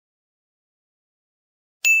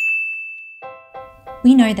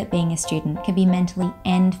We know that being a student can be mentally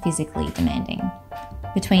and physically demanding.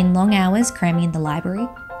 Between long hours cramming in the library,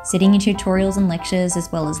 sitting in tutorials and lectures,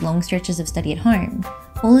 as well as long stretches of study at home,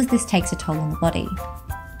 all of this takes a toll on the body.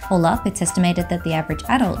 All up, it's estimated that the average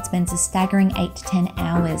adult spends a staggering 8 to 10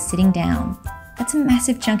 hours sitting down. That's a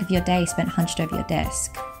massive chunk of your day spent hunched over your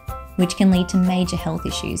desk, which can lead to major health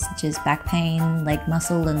issues such as back pain, leg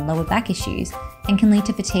muscle and lower back issues, and can lead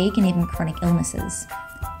to fatigue and even chronic illnesses.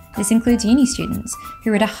 This includes uni students,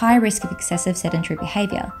 who are at a high risk of excessive sedentary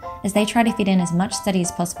behaviour as they try to fit in as much study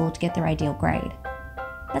as possible to get their ideal grade.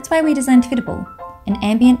 That's why we designed Fittable, an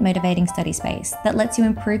ambient motivating study space that lets you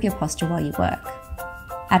improve your posture while you work.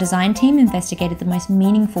 Our design team investigated the most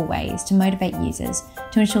meaningful ways to motivate users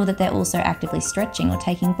to ensure that they're also actively stretching or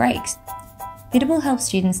taking breaks. Fittable helps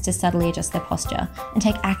students to subtly adjust their posture and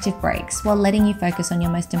take active breaks while letting you focus on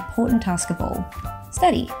your most important task of all,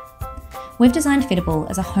 study. We've designed Fittable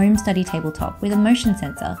as a home study tabletop with a motion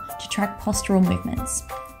sensor to track postural movements.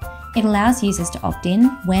 It allows users to opt in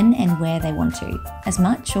when and where they want to, as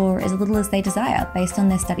much or as little as they desire based on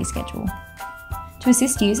their study schedule. To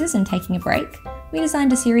assist users in taking a break, we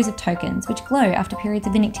designed a series of tokens which glow after periods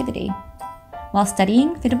of inactivity. While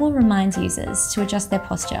studying, Fittable reminds users to adjust their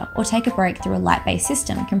posture or take a break through a light-based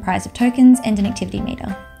system comprised of tokens and an activity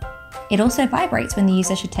meter. It also vibrates when the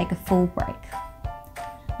user should take a full break.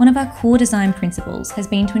 One of our core design principles has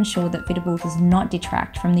been to ensure that Fittable does not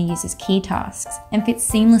detract from the user's key tasks and fits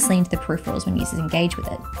seamlessly into the peripherals when users engage with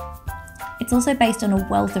it. It's also based on a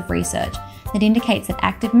wealth of research that indicates that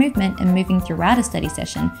active movement and moving throughout a study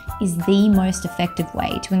session is the most effective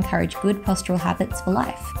way to encourage good postural habits for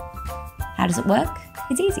life. How does it work?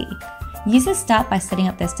 It's easy. Users start by setting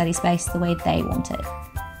up their study space the way they want it,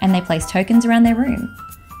 and they place tokens around their room.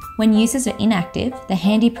 When users are inactive, the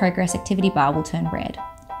handy progress activity bar will turn red.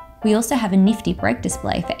 We also have a nifty break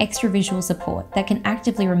display for extra visual support that can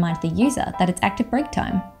actively remind the user that it's active break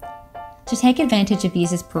time. To take advantage of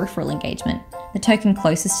users' peripheral engagement, the token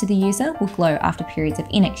closest to the user will glow after periods of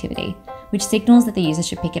inactivity, which signals that the user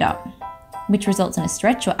should pick it up, which results in a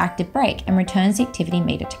stretch or active break and returns the activity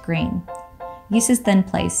meter to green. Users then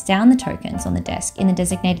place down the tokens on the desk in the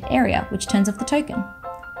designated area, which turns off the token.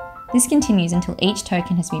 This continues until each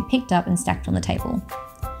token has been picked up and stacked on the table.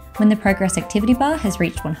 When the progress activity bar has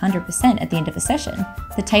reached 100% at the end of a session,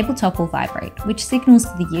 the tabletop will vibrate, which signals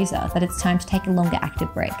to the user that it's time to take a longer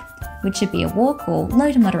active break, which should be a walk or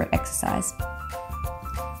low to moderate exercise.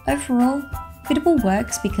 Overall, Fittable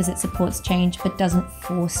works because it supports change but doesn't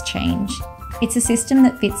force change. It's a system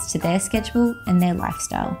that fits to their schedule and their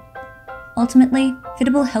lifestyle. Ultimately,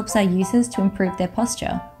 Fittable helps our users to improve their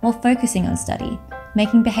posture while focusing on study,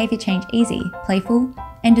 making behaviour change easy, playful,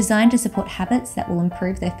 and designed to support habits that will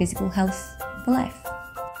improve their physical health for life.